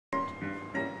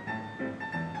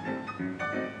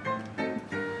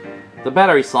The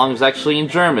battery song is actually in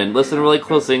German. Listen really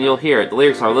closely and you'll hear it. The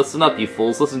lyrics are, "Listen up, you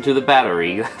fools, listen to the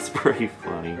battery." That's pretty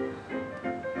funny.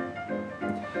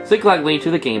 So you can link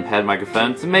to the gamepad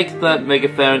microphone to make the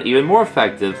megaphone even more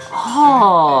effective.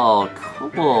 Oh,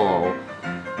 cool.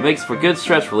 It makes for good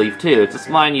stress relief too. Just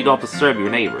mind you don't disturb your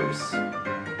neighbors.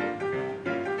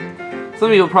 Some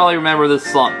of you will probably remember this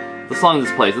song. The song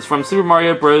this plays is from Super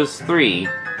Mario Bros. 3.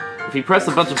 If you press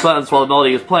a bunch of buttons while the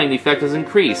melody is playing, the effect is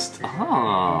increased.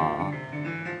 Ah.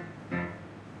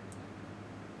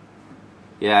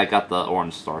 Yeah, I got the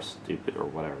orange star, stupid, or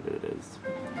whatever it is.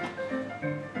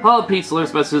 Hollow Peach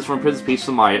delivers messages from Princess Peach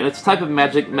to Mario, and it's a type of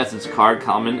magic message card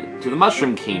common to the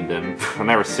Mushroom Kingdom. I've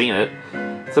never seen it.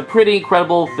 It's a pretty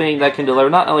incredible thing that can deliver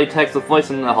not only text with voice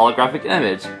and a holographic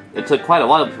image. It took quite a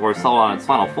while before it saw it on its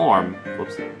final form.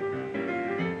 Whoops.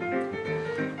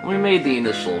 When we made the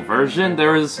initial version,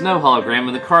 there was no hologram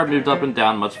and the card moved up and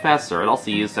down much faster. It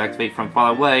also used to activate from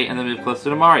far away and then move closer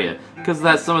to Mario. Because of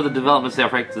that, some of the developments they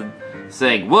affected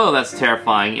saying, "Whoa, that's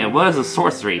terrifying," and "What is a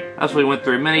sorcery?" Actually went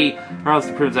through many rounds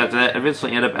to prove after that,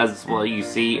 eventually end up as what you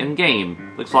see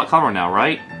in-game. Looks a lot calmer now,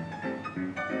 right?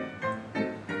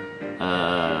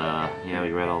 Yeah,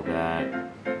 we read all that.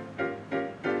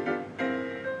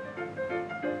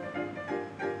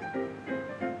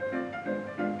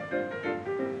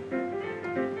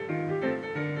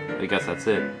 I guess that's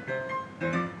it.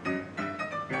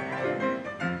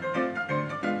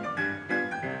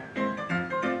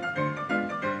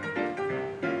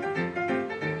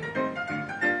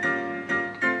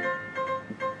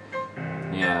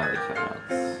 Yeah, the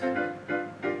cutouts.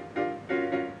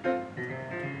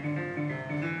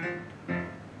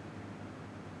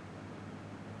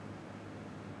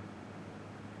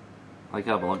 Like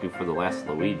I've been looking for the last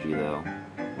Luigi, though.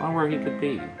 I wonder where he could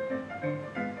be.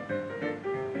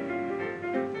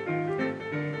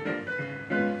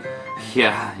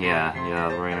 Yeah,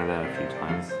 I've ran into that a few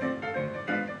times.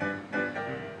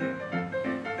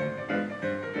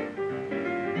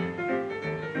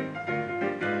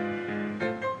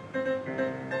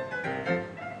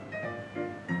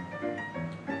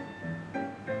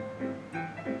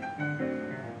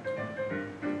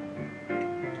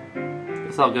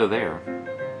 Guess I'll go there.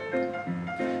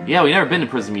 Yeah, we've never been to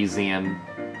Prison Museum.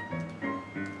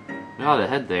 We ought to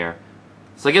head there.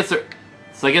 So I guess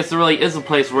there really is a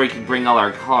place where we can bring all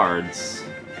our cards.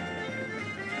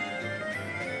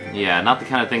 Yeah, not the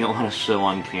kind of thing I want to show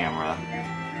on camera.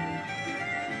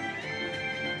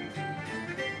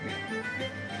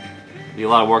 Be a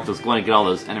lot of work that's going to get all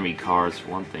those enemy cards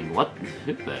for one thing. What?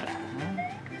 Who the hell?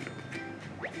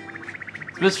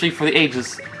 It's mystery for the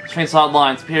ages. Train-solid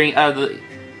lines appearing out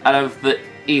of the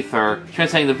ether,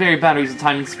 transcending the very boundaries of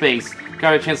time and space.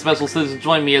 Got a chance special citizens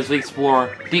join me as we explore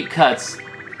deep cuts.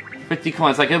 50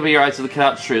 coins, like open your eyes to the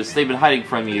cutout truths. They've been hiding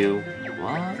from you.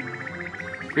 What?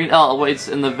 Green L awaits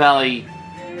in the valley.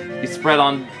 You spread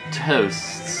on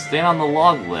toast. Stand on the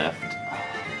log lift.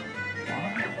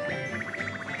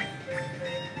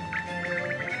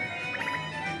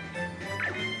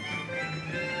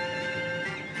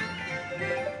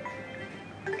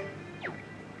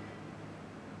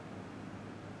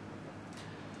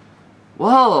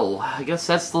 Whoa, I guess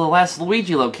that's the last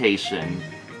Luigi location.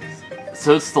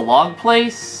 So it's the log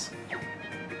place?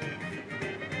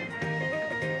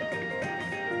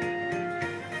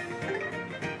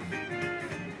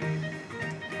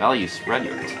 Valley, you spread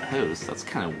your toast. That's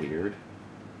kind of weird.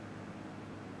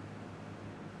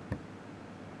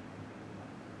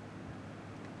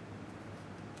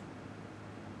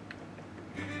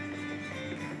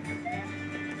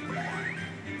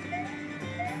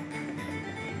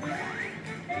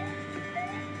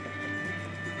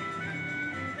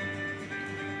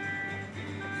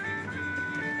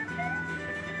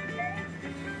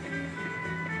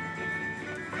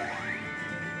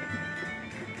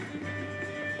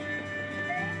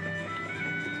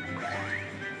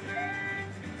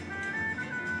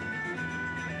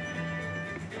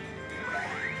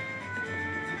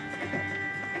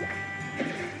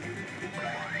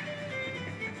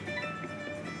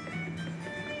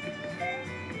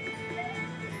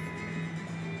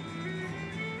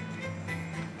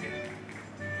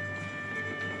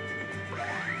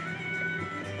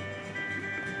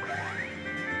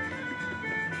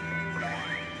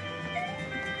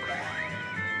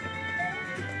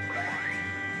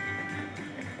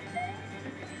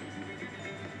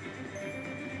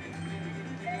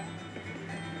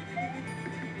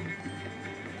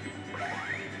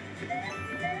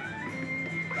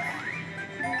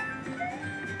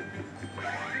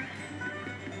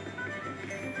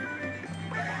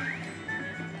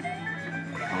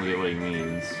 I don't get what he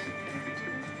means.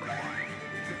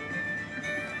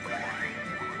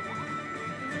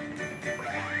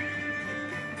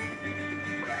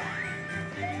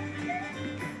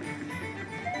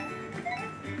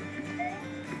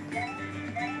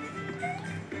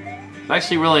 It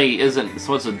actually really isn't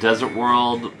so much a desert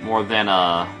world more than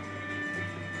a,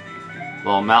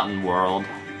 well, mountain world.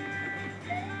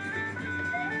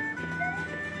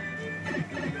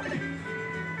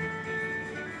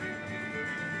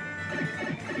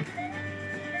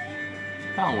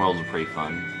 Mountain worlds are pretty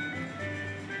fun.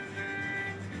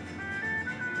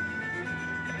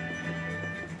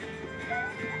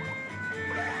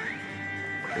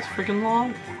 This freaking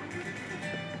log?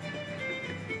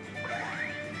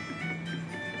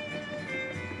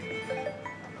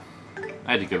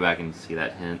 I had to go back and see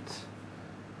that hint.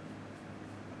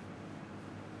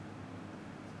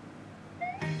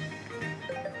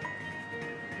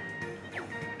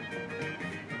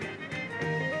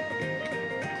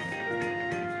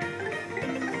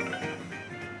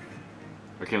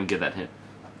 Or can we get that hint?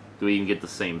 Do we even get the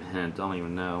same hint? I don't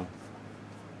even know.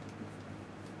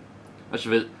 I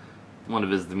should want to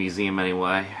visit the museum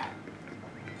anyway.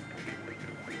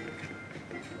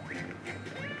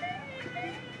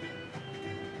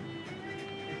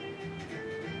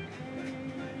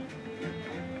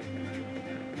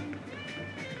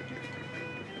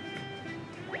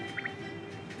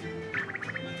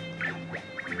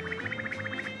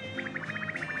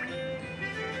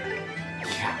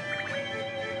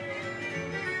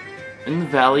 In the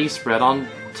valley, spread on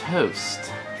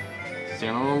toast.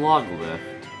 Stand on a log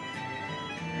lift.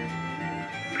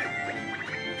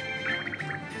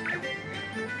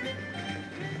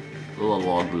 A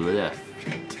log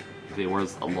lift. Okay,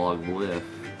 where's a log lift?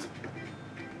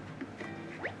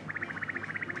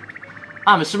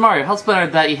 Ah, Mr. Mario, how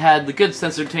splendid that you had the good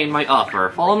sense to entertain my offer.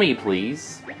 Follow me,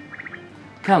 please.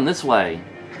 Come this way.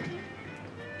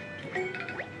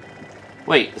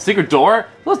 Wait, a secret door?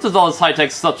 What's does all this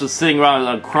high-tech stuff just sitting around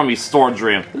in a crummy storage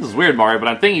room? This is weird, Mario, but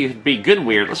I'm thinking it could be good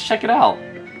weird. Let's check it out.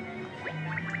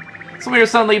 Some weird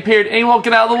suddenly appeared and he won't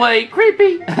get out of the way.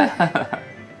 Creepy!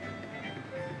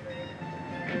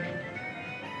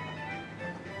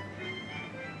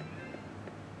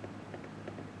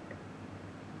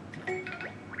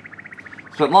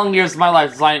 Spent long years of my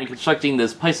life designing and constructing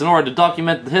this place in order to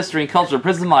document the history and culture of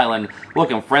Prism Island.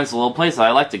 Welcome, friends, to a little place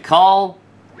I like to call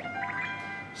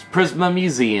Prisma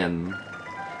Museum.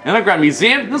 An underground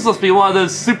museum? This must be one of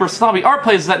those super snobby art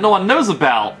places that no one knows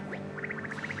about.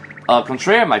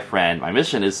 Contraire, my friend, my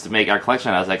mission is to make our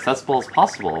collection as accessible as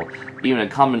possible. Even a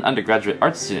common undergraduate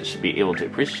art student should be able to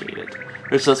appreciate it.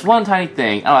 There's just one tiny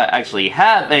thing. I don't actually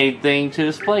have anything to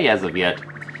display as of yet.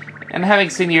 And having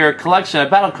seen your collection of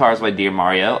battle cards, my dear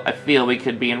Mario, I feel we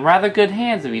could be in rather good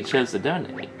hands if you chose to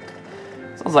donate.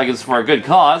 Sounds like it's for a good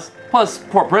cause. Plus,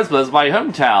 Port Prisma is my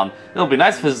hometown. It'll be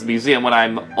nice to visit the museum when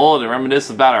I'm old and reminisce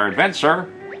about our adventure.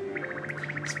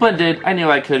 Splendid. I knew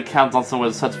I could count on someone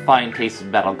with such fine taste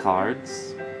in battle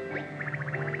cards.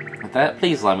 With that,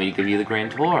 please allow me to give you the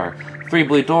grand tour. 3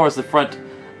 blue doors in front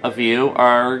of you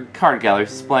are card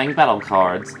galleries displaying battle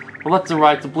cards. Well, left to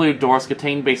right, the blue doors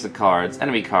contain basic cards,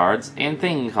 enemy cards, and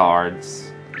thing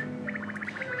cards.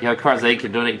 If you have cards that you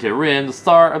can donate to a room, the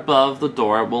star above the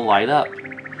door will light up.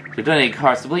 To donate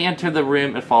cards, simply enter the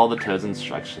room and follow the Toad's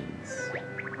instructions.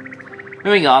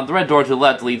 Moving on, the red door to the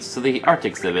left leads to the art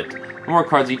exhibit. The more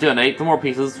cards you donate, the more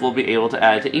pieces we'll be able to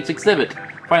add to each exhibit.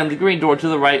 Finally, the green door to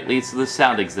the right leads to the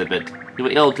sound exhibit. You'll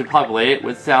be able to populate it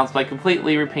with sounds by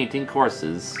completely repainting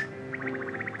courses.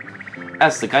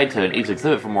 Ask the guide toad in each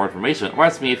exhibit for more information, or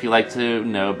ask me if you'd like to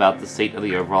know about the state of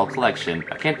the overall collection.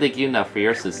 I can't thank you enough for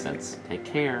your assistance. Take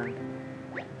care.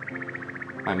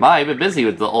 My, you've been busy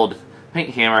with the old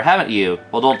paint hammer, haven't you?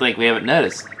 Well, don't think we haven't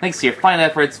noticed. Thanks to your fine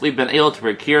efforts, we've been able to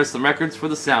procure some records for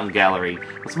the sound gallery.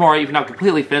 What's more, you've now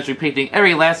completely finished repainting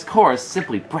every last course.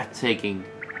 Simply breathtaking.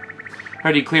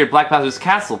 Heard you cleared Black Bowser's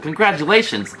castle.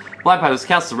 Congratulations! Black Bowser's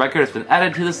castle record has been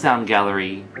added to the sound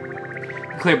gallery.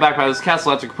 Clear Black Bowser's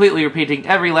castle after completely repeating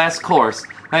every last course.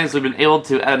 Thanks, we've been able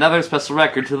to add another special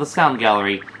record to the sound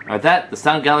gallery. And with that, the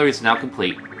sound gallery is now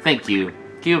complete. Thank you.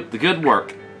 Keep up the good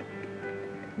work.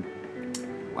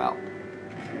 Wow.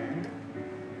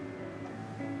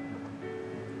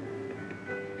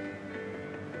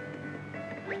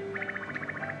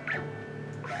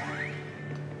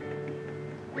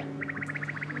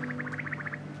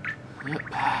 Yep.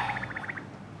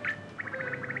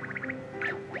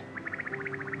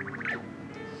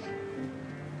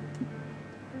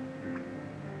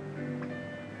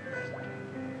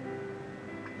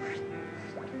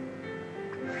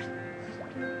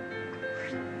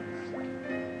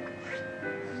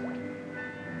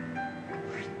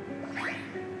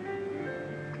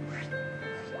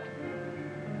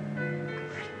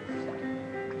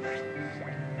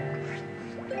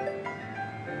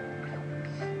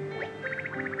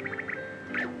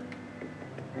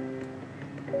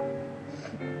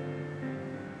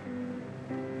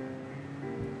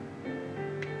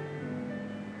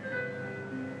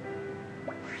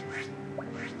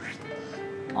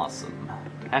 Awesome.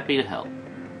 Happy to help.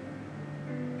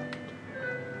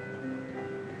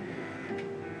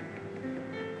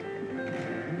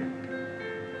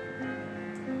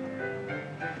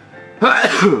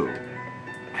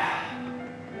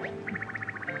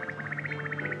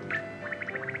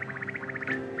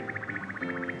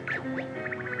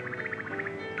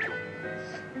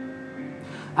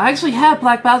 I actually have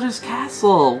Black Bowser's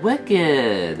Castle!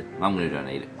 Wicked! I'm gonna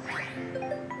donate it.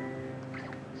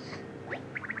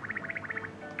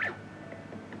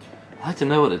 I'd like to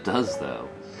know what it does, though.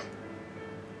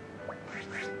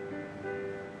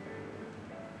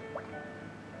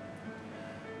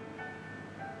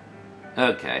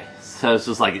 Okay, so it's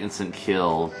just like instant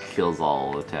kill, kills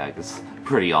all attack. It's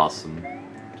pretty awesome.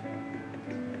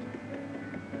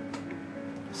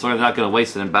 Sorry, I'm not gonna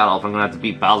waste it in battle if I'm gonna have to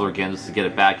beat Bowser again just to get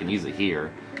it back and use it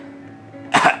here.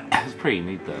 It's pretty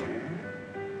neat, though.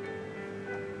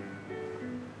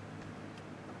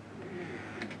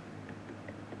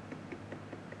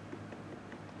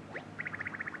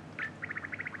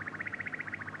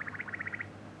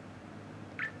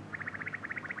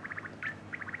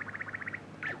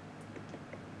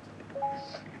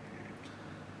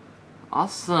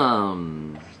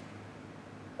 Awesome.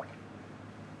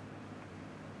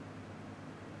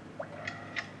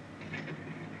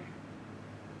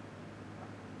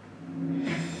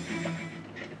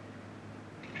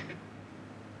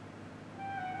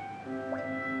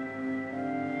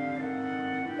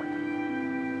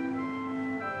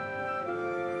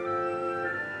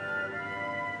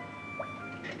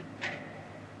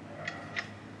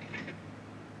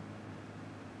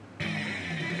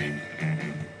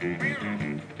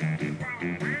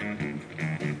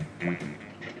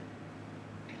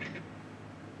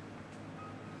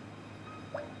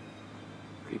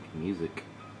 Creepy music.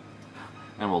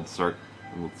 Emerald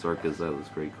Circus, that was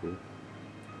pretty cool.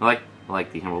 I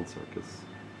like the Emerald Circus.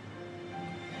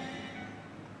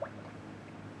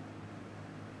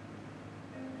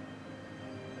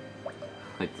 I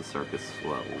like the circus as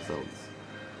well.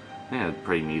 They had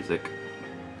pretty music.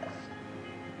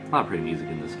 A lot of pretty music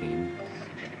in this game.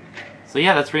 So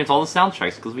yeah, that's pretty much all the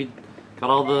soundtracks, because we got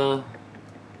all the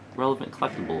relevant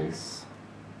collectibles.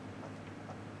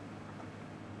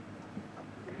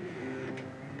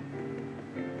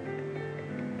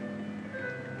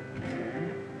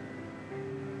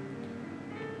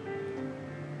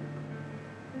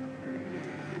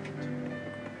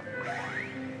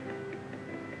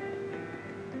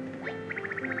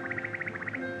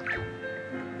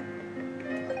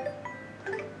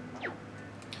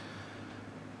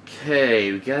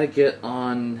 Okay, we gotta get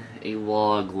on a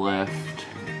log left.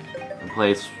 A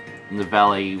place in the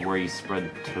valley where you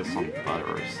spread toast on butter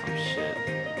or some shit.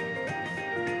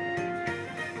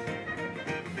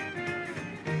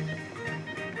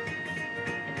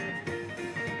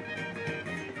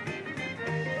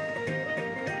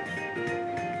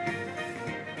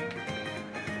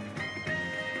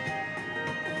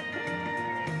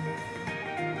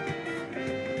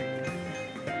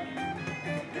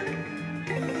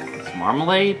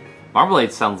 Marmalade?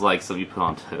 Marmalade sounds like something you put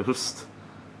on toast.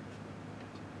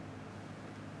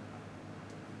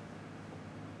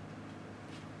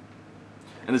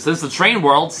 And this is the train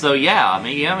world, so yeah,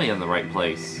 maybe I'm in the right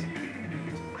place.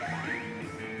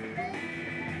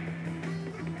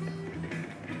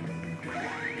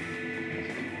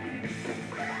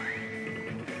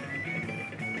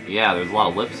 Yeah, there's a lot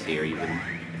of lifts here, even.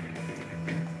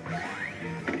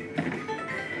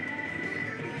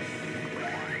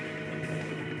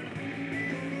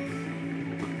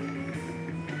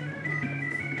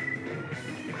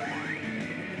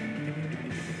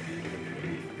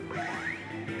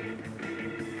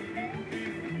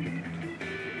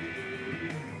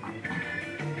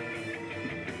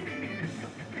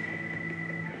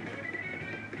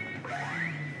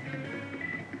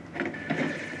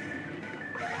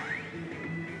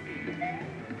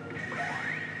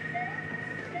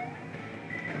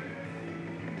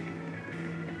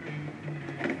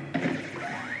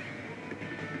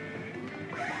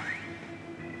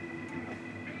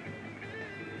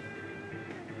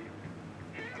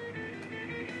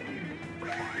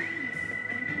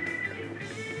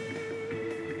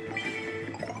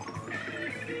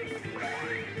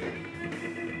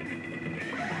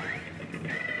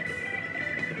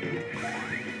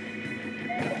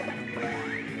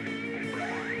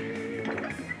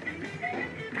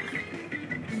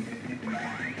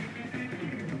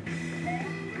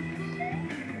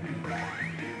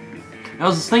 I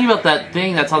was just thinking about that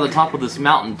thing that's on the top of this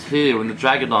mountain too, when the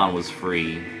Dragodon was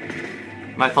free.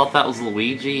 And I thought that was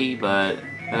Luigi, but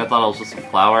then I thought it was just a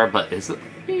flower, but is it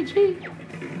Luigi?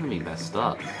 me messed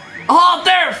up. Oh,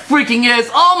 there it freaking is!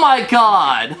 Oh my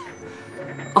god!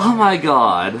 Oh my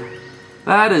god.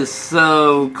 That is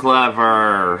so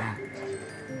clever.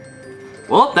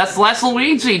 Well, that's the last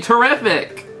Luigi.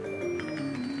 Terrific!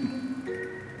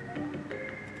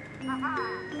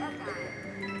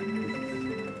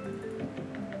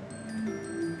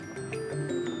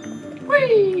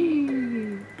 Whee!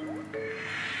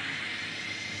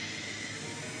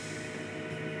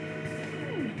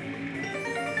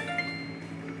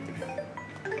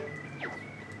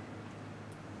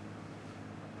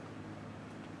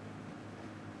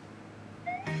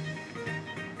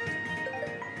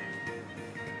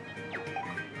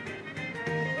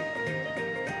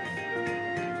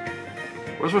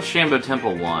 Where's Rochambeau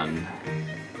Temple 1?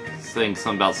 Saying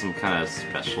something about some kind of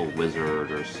special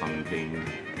wizard or something.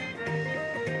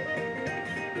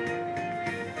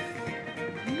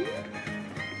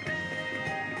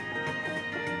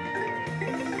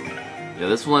 Yeah,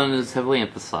 this one is heavily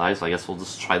emphasized, so I guess we'll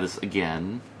just try this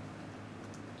again.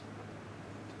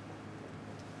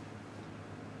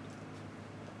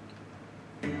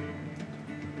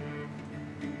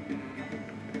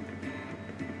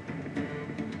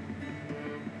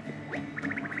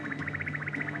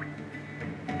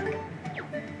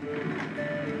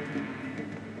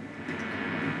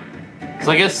 So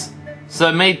I guess, so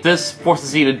it made this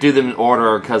forces you to do them in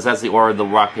order, because that's the order the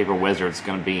rock, paper, wizard's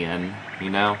gonna be in, you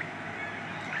know?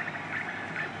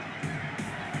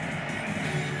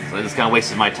 So I just kinda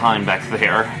wasted my time back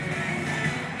there.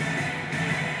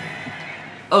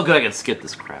 Oh good, I can skip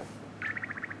this crap.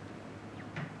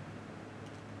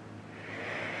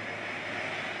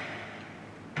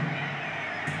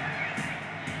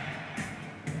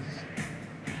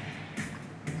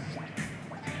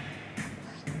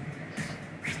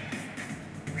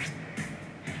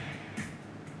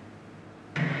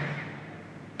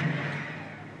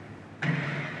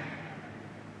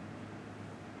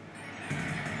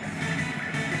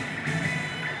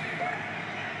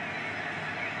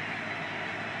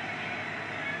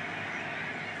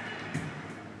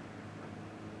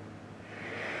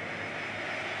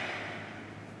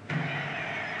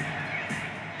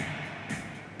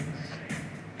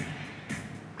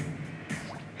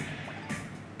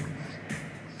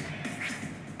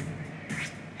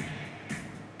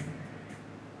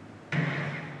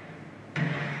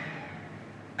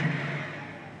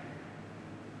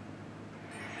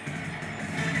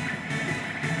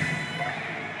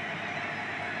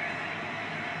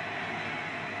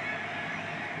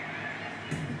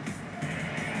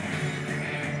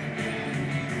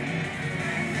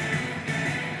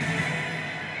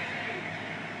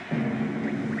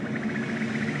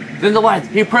 Then the lights,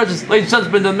 he approaches, ladies and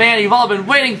gentlemen, the man you've all been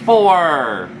waiting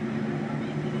for!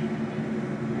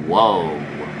 Whoa.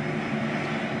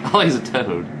 Oh, he's a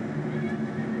toad.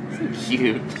 So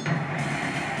cute.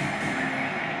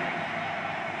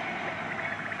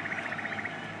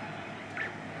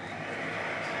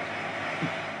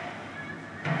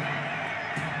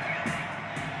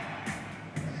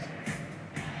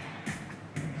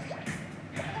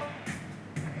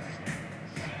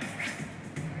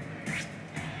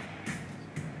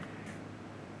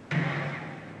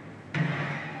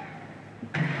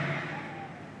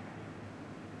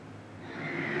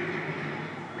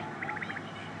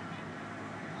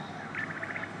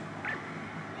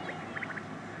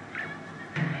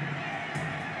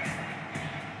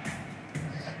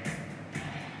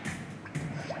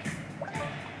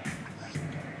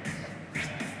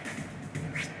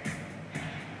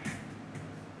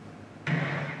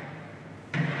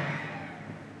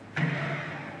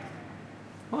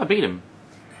 Oh, I beat him.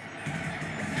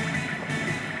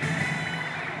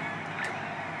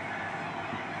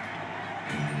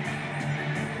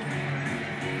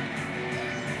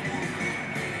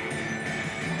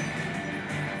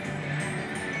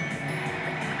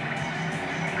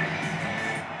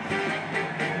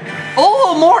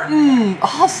 Oh, Morton!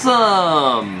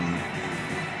 Awesome!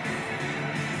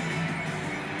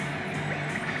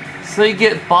 So you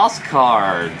get boss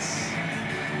cards.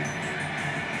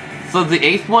 So the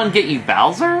 8th one get you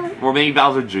Bowser? Or maybe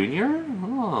Bowser Jr.?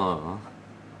 Oh.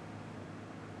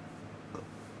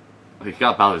 If you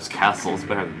got Bowser's Castle, it's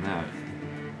better than that.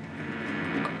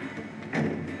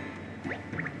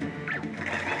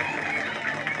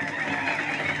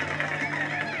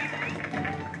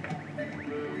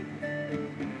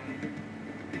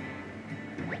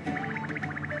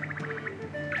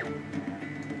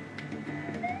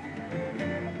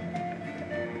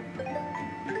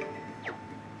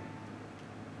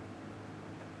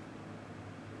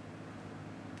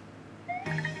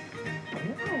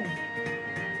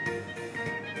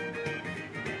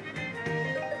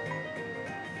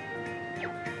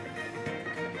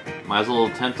 Might as well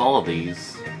attempt all of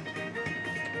these.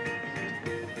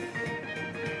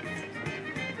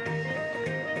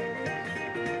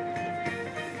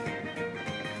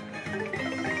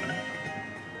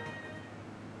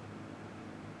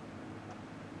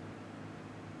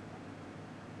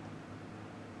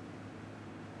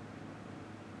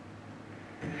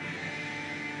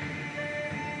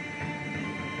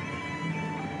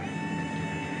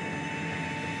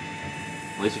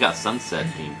 At least we got sunset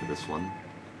theme for this one.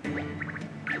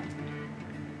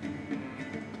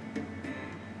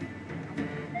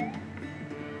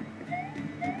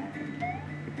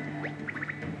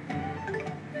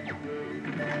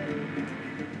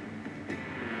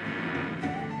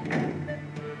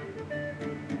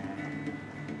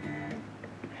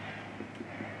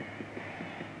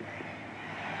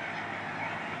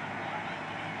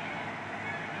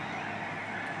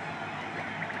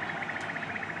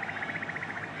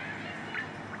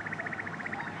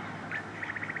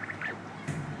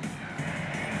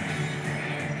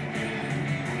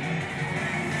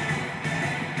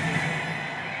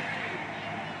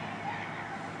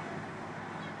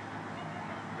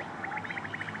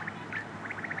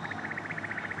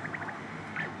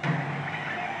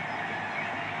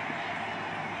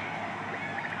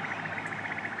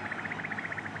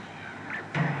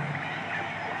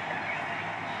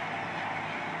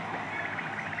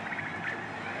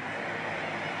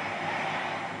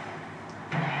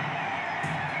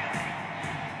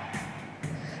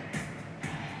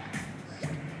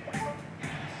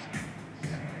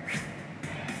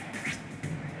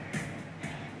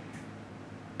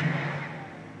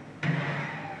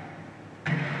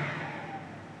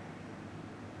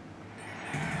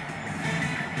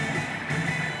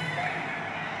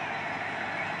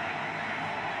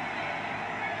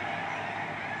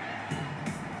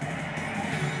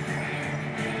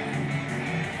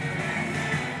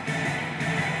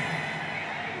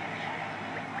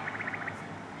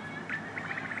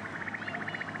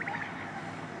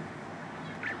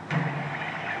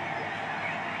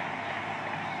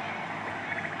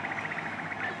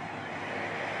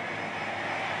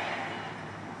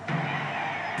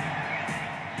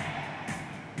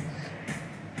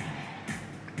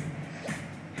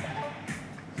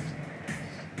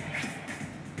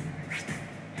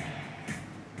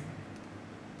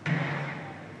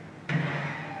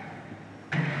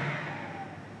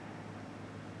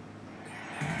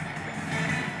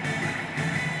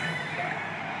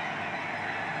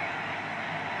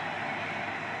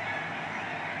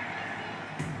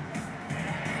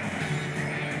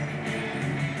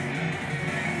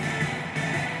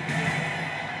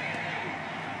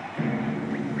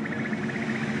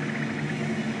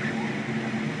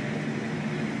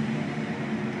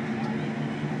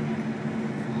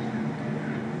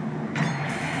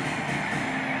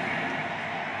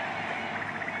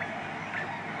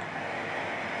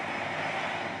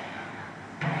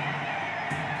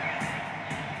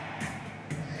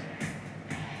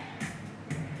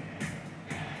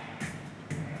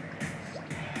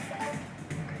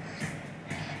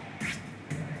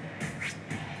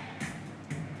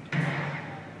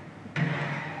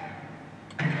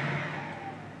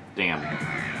 Damn.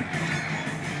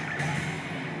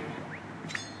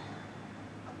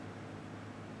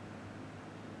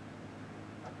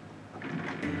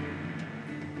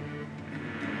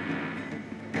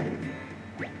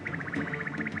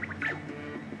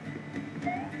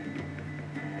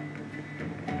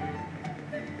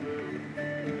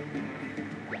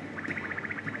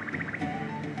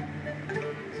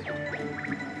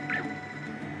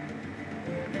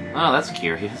 Oh, that's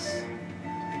curious.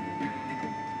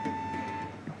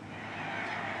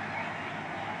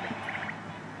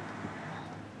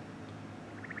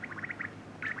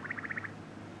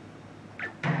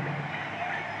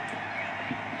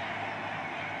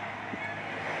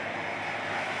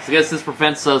 So I guess this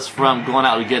prevents us from going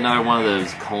out to get another one of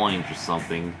those coins or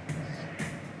something.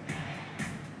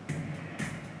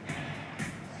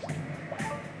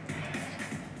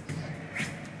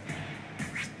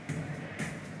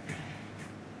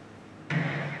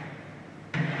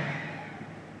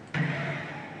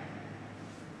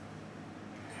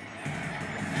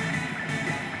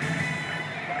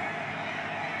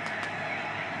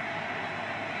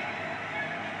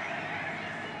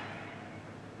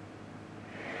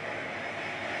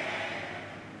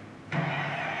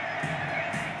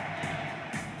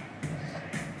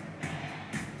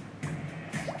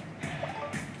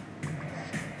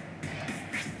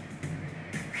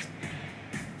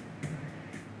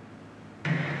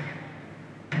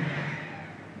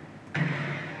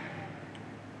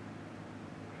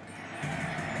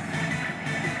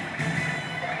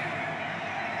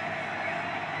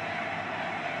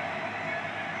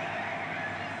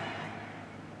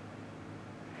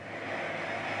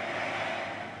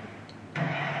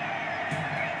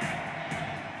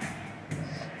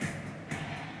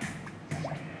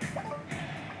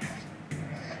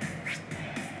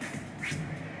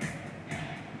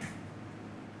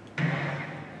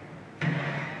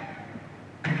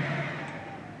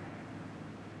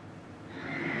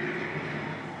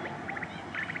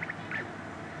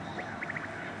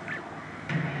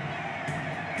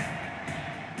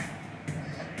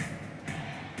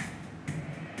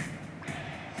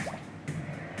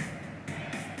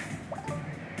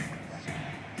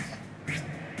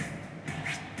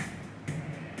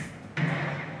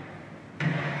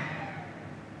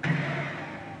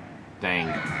 Dang.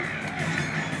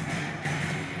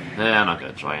 I'm not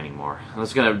gonna try anymore. I'm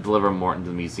just gonna deliver Morton to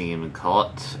the museum and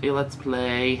call it a Let's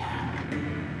Play.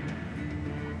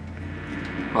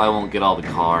 Well, I won't get all the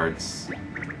cards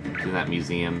in that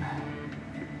museum.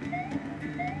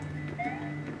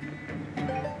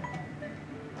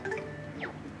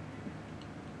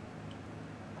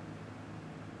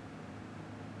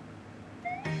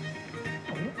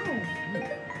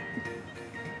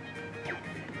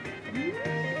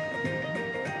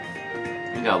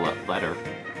 I got a letter.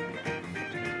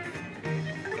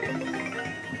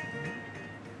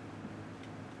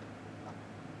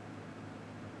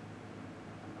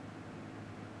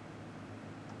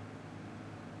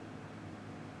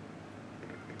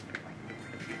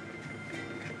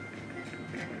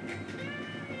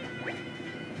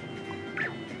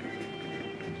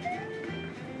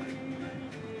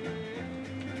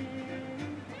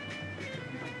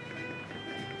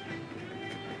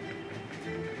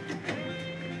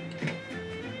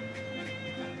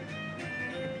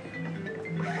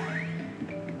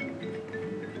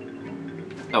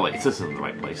 Oh wait, this isn't the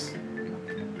right place.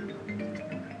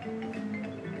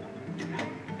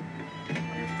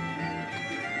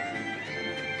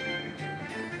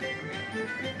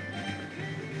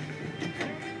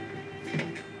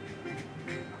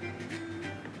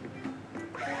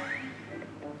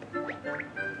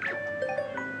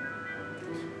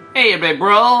 Hey, big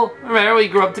bro! Remember we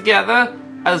grew up together?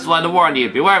 I just wanted to warn you,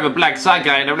 beware of a black side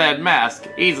guy in a red mask.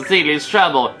 He's a serious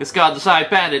trouble. He's called the Shy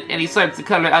Bandit, and he swipes the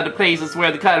color out of places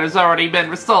where the color's already been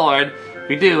restored. If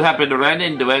you do happen to run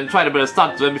into him, try to put a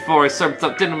stop to him before he soaks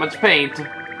up too much paint.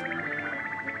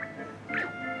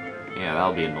 Yeah,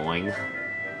 that'll be annoying.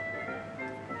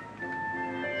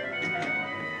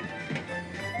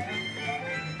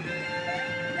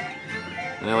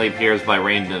 It only appears by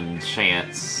random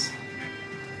chance.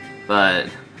 But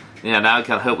yeah, now I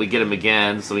kind of hope we get him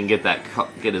again so we can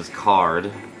get his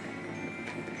card.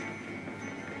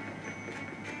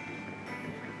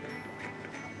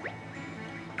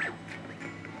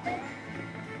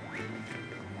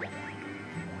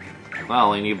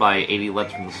 Well, we need to buy 80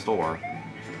 lets from the store.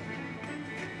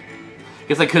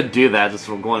 Guess I could do that just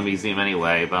for going to the museum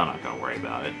anyway, but I'm not gonna worry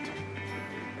about it.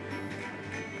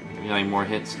 You got any more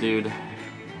hits, dude?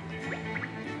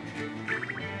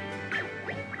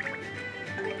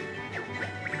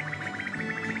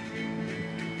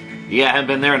 Yeah, I haven't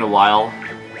been there in a while.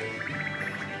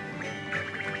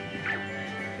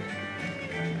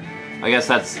 I guess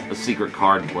that's a secret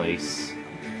card place.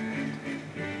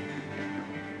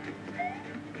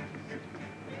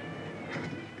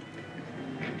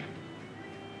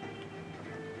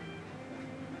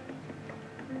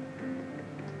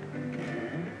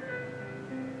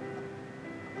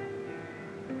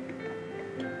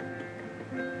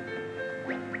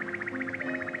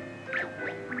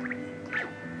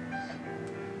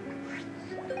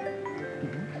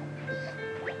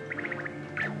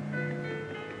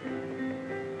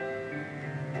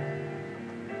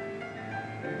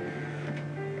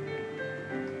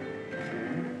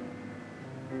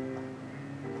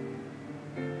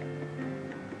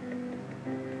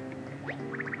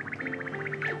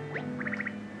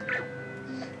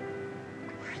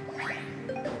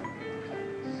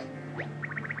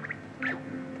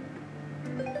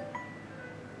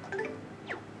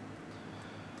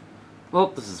 Well,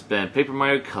 this has been Paper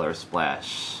Mario Color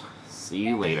Splash. See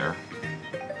you later.